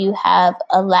if you have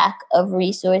a lack of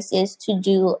resources to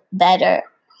do better,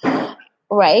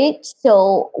 right?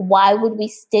 So why would we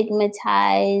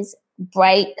stigmatize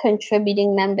bright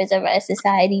contributing members of our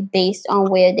society based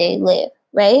on where they live,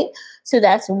 right? So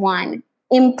that's one.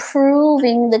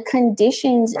 Improving the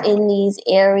conditions in these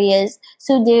areas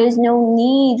so there's no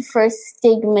need for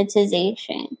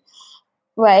stigmatization,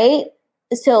 right?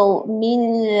 So,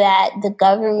 meaning that the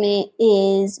government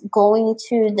is going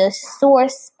to the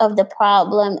source of the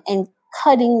problem and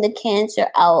cutting the cancer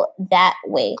out that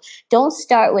way. Don't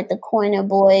start with the corner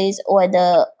boys or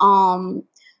the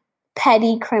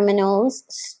petty criminals.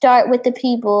 Start with the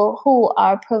people who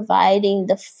are providing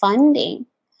the funding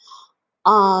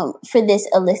for this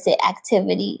illicit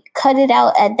activity. Cut it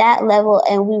out at that level,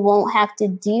 and we won't have to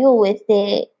deal with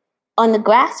it on the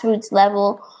grassroots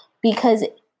level because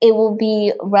it will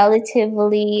be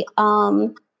relatively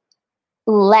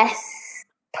less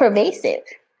pervasive,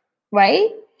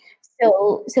 right?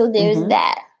 So there's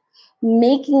that.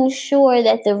 Making sure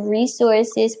that the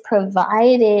resources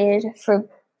provided for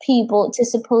people to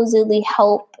supposedly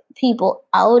help people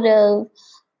out of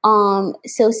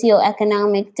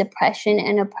socioeconomic depression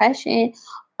and oppression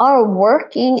are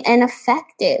working and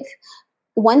effective.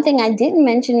 One thing I didn't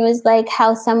mention was like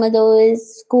how some of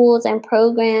those schools and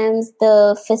programs,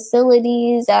 the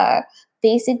facilities are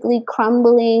basically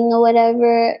crumbling or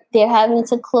whatever. They're having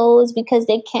to close because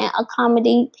they can't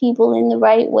accommodate people in the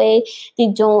right way. They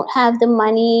don't have the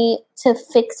money to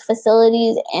fix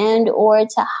facilities and or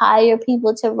to hire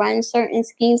people to run certain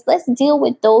schemes. Let's deal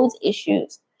with those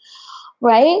issues,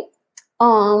 right?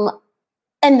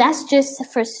 And that's just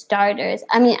for starters.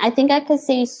 I mean, I think I could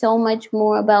say so much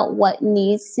more about what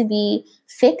needs to be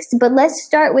fixed, but let's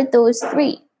start with those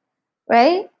three,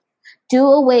 right? Do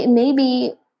away,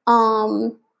 maybe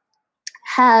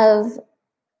have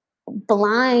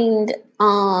blind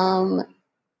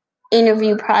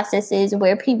interview processes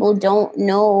where people don't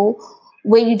know,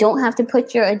 where you don't have to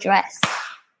put your address,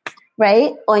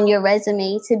 right, on your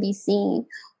resume to be seen,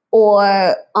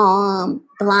 or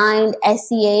blind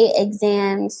SEA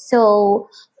exams. So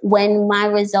when my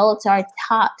results are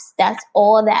tops, that's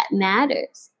all that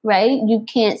matters, right? You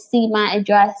can't see my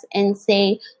address and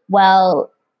say,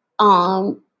 well,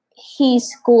 he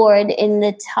scored in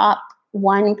the top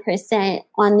 1%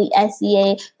 on the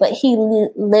SEA, but he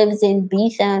lives in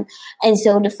Beetham, and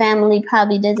so the family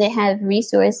probably doesn't have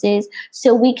resources.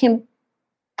 So we can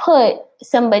put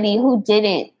somebody who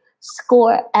didn't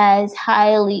score as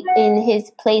highly in his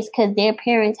place because their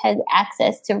parents have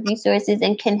access to resources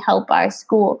and can help our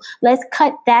school. Let's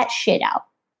cut that shit out,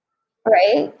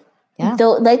 right? Yeah.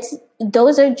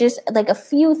 Those are just like a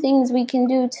few things we can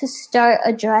do to start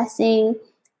addressing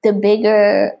the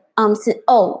bigger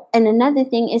and another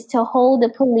thing is to hold the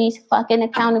police fucking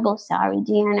accountable. Sorry,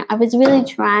 Deanna, I was really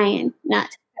trying not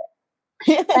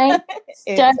to. Right?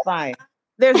 It's fine.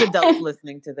 There's adults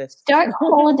listening to this. Start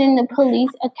holding the police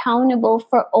accountable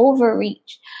for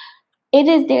overreach. It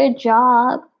is their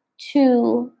job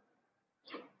to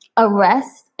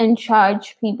arrest and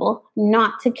charge people,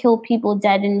 not to kill people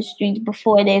dead in the streets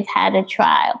before they've had a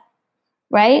trial,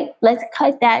 right? Let's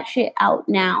cut that shit out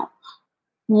now.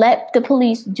 Let the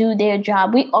police do their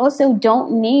job. We also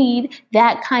don't need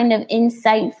that kind of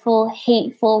insightful,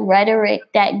 hateful rhetoric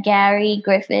that Gary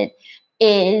Griffith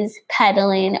is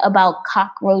peddling about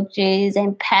cockroaches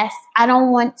and pests. I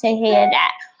don't want to hear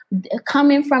that.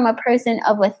 Coming from a person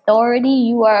of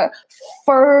authority,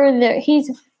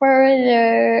 he's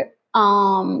further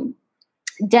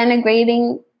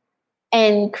denigrating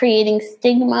and creating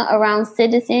stigma around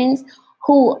citizens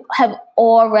who have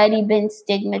already been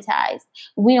stigmatized.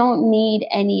 We don't need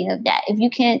any of that. If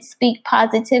you can't speak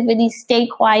positivity, stay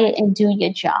quiet and do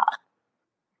your job.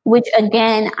 Which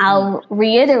again, I'll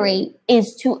reiterate,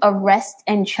 is to arrest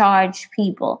and charge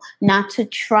people, not to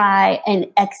try and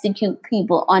execute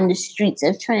people on the streets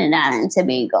of Trinidad and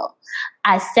Tobago.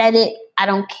 I said it. I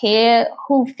don't care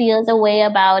who feels a way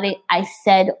about it. I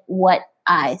said what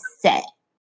I said.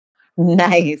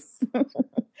 Nice.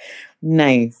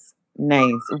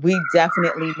 Nice. We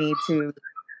definitely need to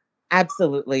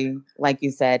absolutely, like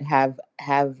you said, have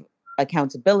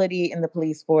accountability in the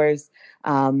police force,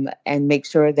 and make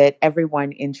sure that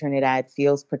everyone in Trinidad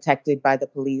feels protected by the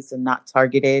police and not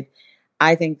targeted.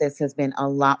 I think this has been a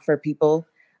lot for people.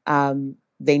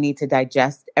 They need to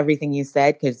digest everything you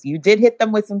said because you did hit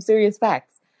them with some serious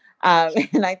facts.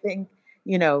 And I think,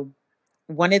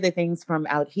 one of the things from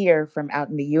out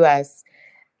in the US,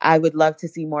 I would love to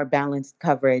see more balanced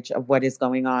coverage of what is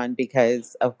going on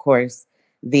because, of course,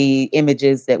 the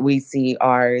images that we see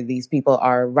are these people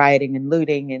are rioting and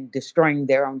looting and destroying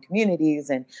their own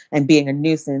communities and being a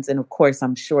nuisance. And of course,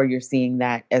 I'm sure you're seeing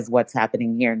that as what's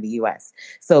happening here in the US.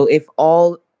 So if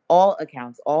all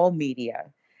accounts, all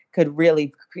media could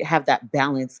really have that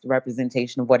balanced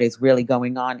representation of what is really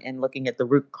going on and looking at the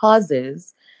root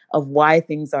causes of why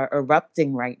things are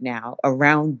erupting right now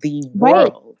around the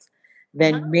world,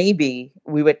 then maybe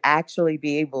we would actually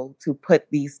be able to put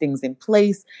these things in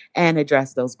place and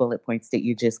address those bullet points that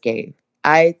you just gave.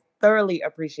 I thoroughly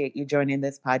appreciate you joining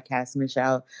this podcast,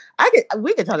 Michelle.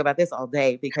 We could talk about this all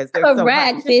day because there's so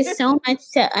much. There's so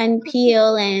much to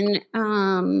unpeel and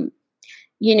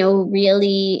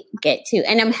really get to.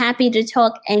 And I'm happy to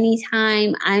talk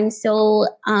anytime. I'm so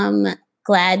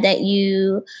glad that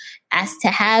you asked to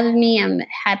have me. I'm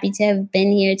happy to have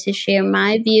been here to share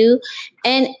my view.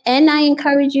 And I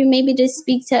encourage you maybe to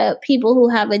speak to people who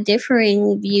have a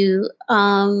differing view.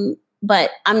 But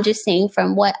I'm just saying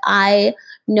from what I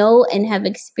know and have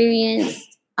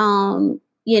experienced,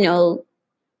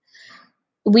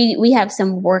 we have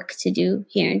some work to do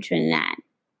here in Trinidad.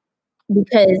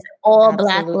 Because all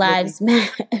Black lives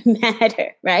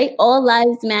matter, right? All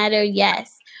lives matter,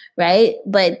 yes, right?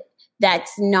 But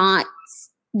that's not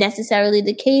necessarily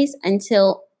the case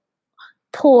until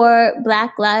poor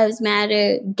Black lives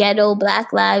matter, ghetto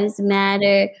Black lives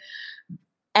matter,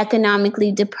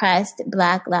 economically depressed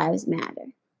Black lives matter.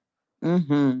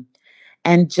 Mm-hmm.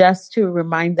 And just to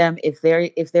remind them, if there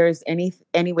is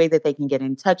any way that they can get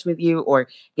in touch with you or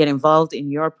get involved in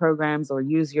your programs or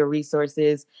use your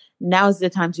resources, now is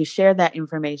the time to share that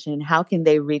information. How can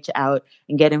they reach out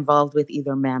and get involved with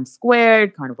either MAM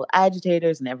Squared, Carnival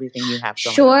Agitators, and everything you have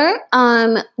going on? Sure.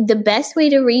 The best way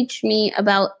to reach me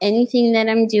about anything that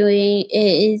I'm doing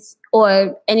is,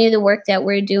 or any of the work that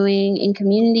we're doing in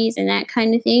communities and that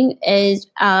kind of thing, is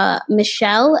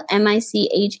Michelle,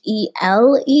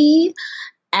 Michele,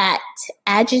 at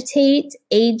Agitate,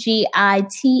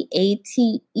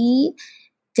 Agitate,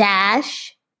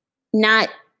 dash, not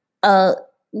a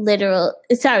literal,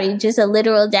 just a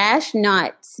literal dash,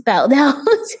 not spelled out.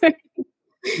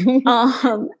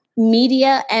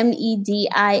 Media,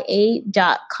 media.com.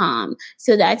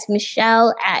 So that's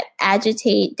Michelle at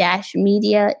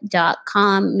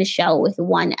agitate-media.com, Michelle with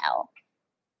one L.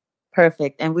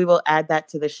 Perfect. And we will add that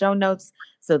to the show notes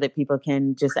so that people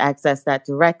can just access that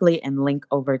directly and link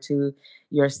over to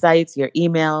your sites, your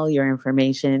email, your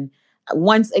information.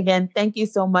 Once again, thank you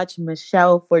so much,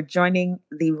 Michelle, for joining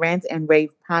the Rant and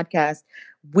Rave podcast.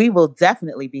 We will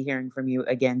definitely be hearing from you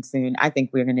again soon. I think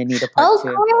we're going to need a part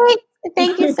 2. Great.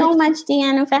 Thank you so much,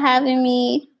 Deanna, for having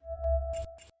me.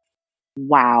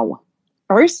 Wow.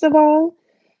 First of all,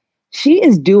 she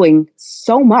is doing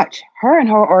so much. Her and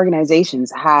her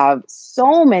organizations have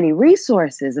so many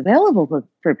resources available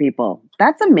for people.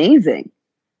 That's amazing.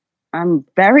 I'm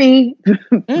very,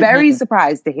 very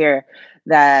surprised to hear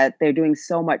that they're doing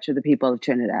so much for the people of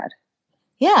Trinidad.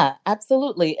 Yeah,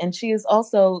 absolutely. And she is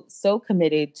also so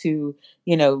committed to,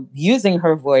 using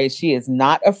her voice. She is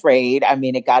not afraid. I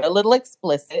mean, it got a little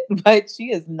explicit, but she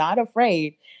is not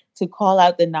afraid to call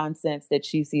out the nonsense that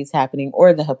she sees happening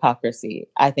or the hypocrisy.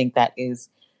 I think that is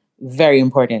very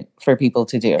important for people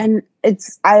to do. And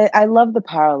I love the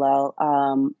parallel.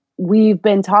 We've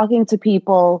been talking to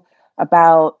people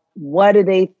about what do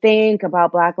they think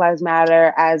about Black Lives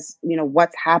Matter as,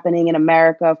 what's happening in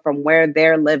America from where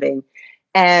they're living.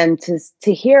 And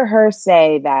to hear her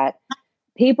say that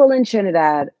people in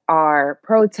Trinidad are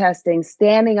protesting,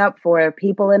 standing up for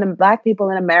Black people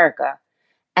in America,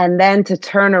 and then to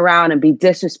turn around and be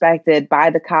disrespected by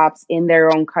the cops in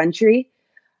their own country.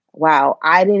 Wow,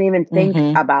 I didn't even think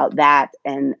about that.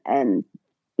 And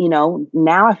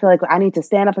now I feel like I need to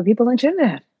stand up for people in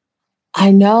Trinidad.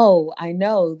 I know.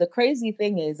 The crazy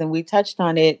thing is, and we touched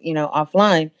on it,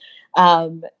 offline,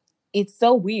 it's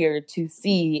so weird to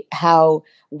see how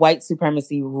white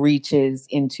supremacy reaches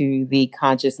into the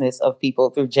consciousness of people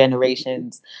through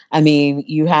generations. I mean,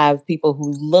 you have people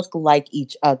who look like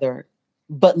each other,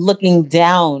 but looking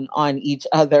down on each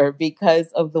other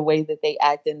because of the way that they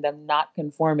act and them not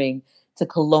conforming to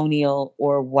colonial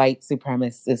or white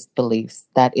supremacist beliefs.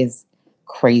 That is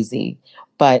crazy,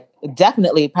 but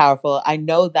definitely powerful. I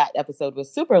know that episode was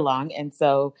super long, and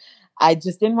so I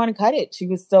just didn't want to cut it. She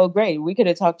was so great. We could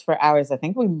have talked for hours. I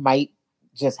think we might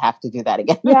just have to do that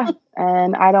again. Yeah,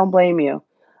 and I don't blame you.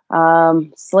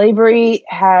 Slavery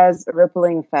has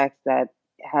rippling effects that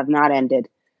have not ended.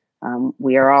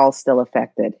 We are all still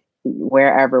affected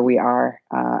wherever we are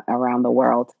around the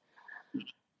world.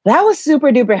 That was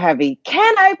super duper heavy.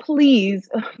 Can I please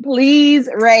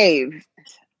rave?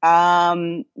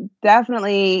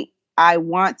 Definitely I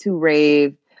want to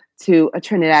rave to a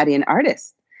Trinidadian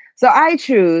artist. So I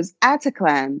choose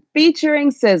Ataclan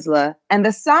featuring Sizzla, and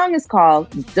the song is called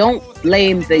Don't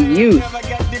Blame the Youth.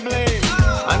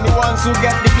 And the ones who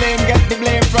get the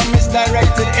blame from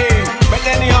misdirected aim. But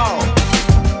anyhow,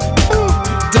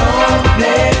 don't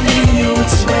blame the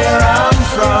youths where I'm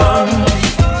from.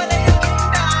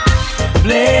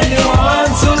 Blame the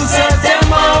ones who set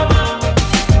them up.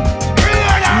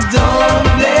 Don't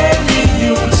blame the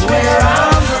youths where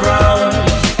I'm from.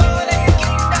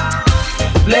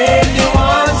 Blame the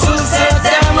ones who set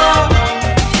them up.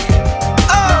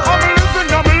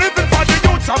 I'm living for the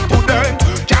youths of today.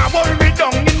 Can't hold me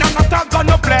down in a not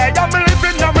gonna play. I'm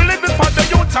living for the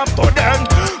youths of today.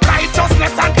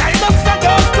 Righteousness and kindness and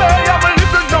just play. I'm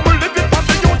living for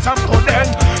the youths of today.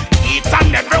 Each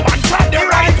and everyone try the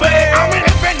right way. I'm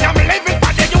living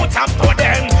for the youths of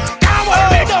today. Can't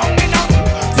hold me down in a.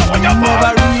 So when you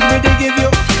never read what they give you,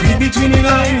 read between the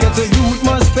lines. Yes, a youth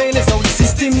must fail. It's how the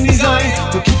system designed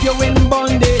to keep you in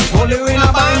bondage, hold you in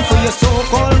a bind for your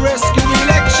so-called rescue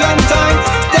election time.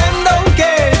 Them don't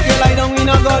care if you lie down in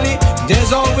a gully.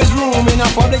 There's always room in a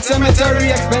public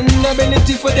cemetery.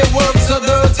 Expendability for the work so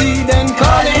dirty. Then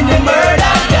calling the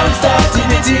murder dumpster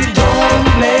activity. Don't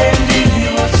blame the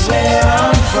youths where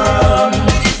I'm from.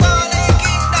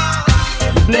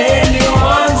 Blame the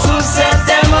ones who set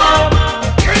them up.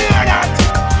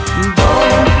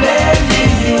 Don't blame the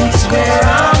youths where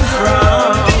I'm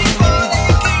from.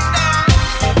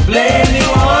 Blame the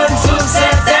ones who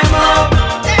set them up.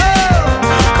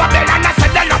 Babylon, I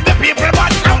said they love the people,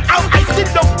 but I still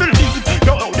don't believe.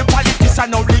 No, the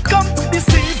politicians only come to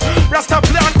deceive. Rasta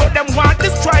plan, but them want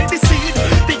destroy the seed.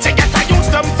 Teaching get to use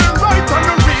them to write and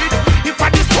to read. If I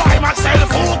destroy myself,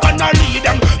 who gonna lead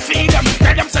them? Feed them,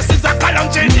 tell them sisters are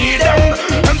calling to need them.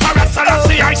 Emperor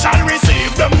Selassie, I shall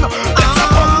receive them. Let's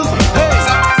come, hey,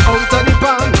 out of the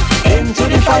pan, into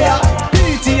the fire.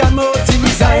 Pity and mercy,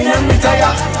 resign and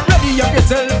retire. Ready up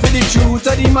yourself for the truth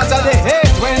of the matter. They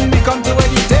hate when we come to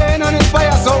entertain and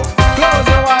inspire. So close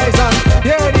your eyes and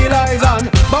hear the lies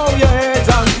and bow your heads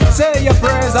and say your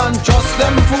prayers and trust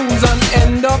them fools and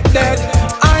end up dead.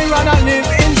 I'd rather live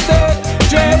instead.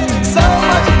 Dread so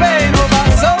much pain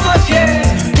over so much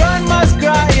years. Grandma's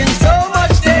crying so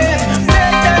much tears.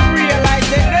 Make them realize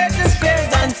the greatest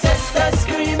fears. Ancestors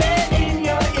screaming in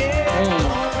your ear.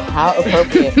 How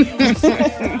appropriate.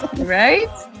 Right?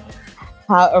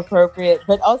 How appropriate.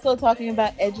 But also talking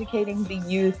about educating the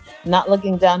youth, not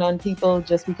looking down on people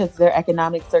just because of their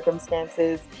economic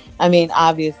circumstances. I mean,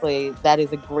 obviously, that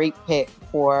is a great pick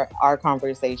for our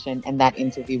conversation and that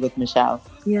interview with Michelle.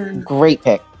 Yeah. Great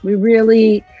pick. We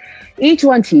really, each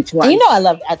one teach one. You know I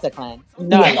love Ataclan.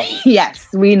 No, I love it. Yes,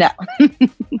 we know.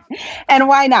 And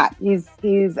why not? He's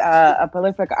a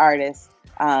prolific artist,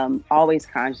 always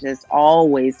conscious,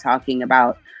 always talking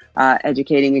about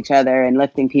educating each other and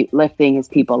lifting his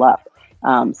people up.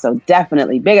 So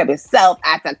definitely big up yourself,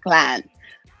 Ataclan.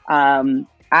 I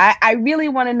really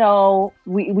want to know.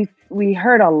 We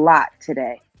heard a lot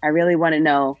today. I really want to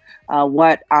know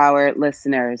what our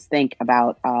listeners think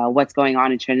about what's going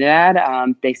on in Trinidad.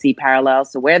 They see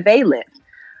parallels to where they live.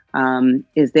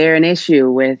 Is there an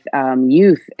issue with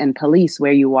youth and police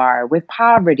where you are, with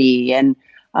poverty and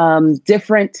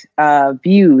different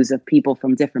views of people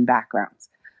from different backgrounds?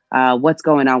 What's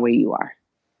going on where you are?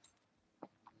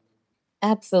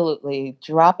 Absolutely.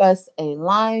 Drop us a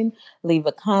line, leave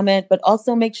a comment, but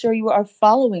also make sure you are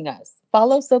following us.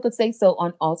 Follow Soca Say So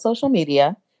on all social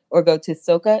media or go to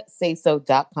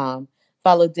socasayso.com.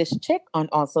 Follow Dish Chick on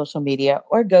all social media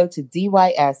or go to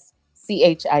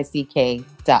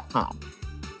dyschchick.com.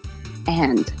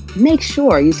 And make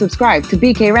sure you subscribe to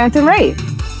BK Rant and Rave.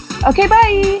 Okay,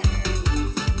 bye.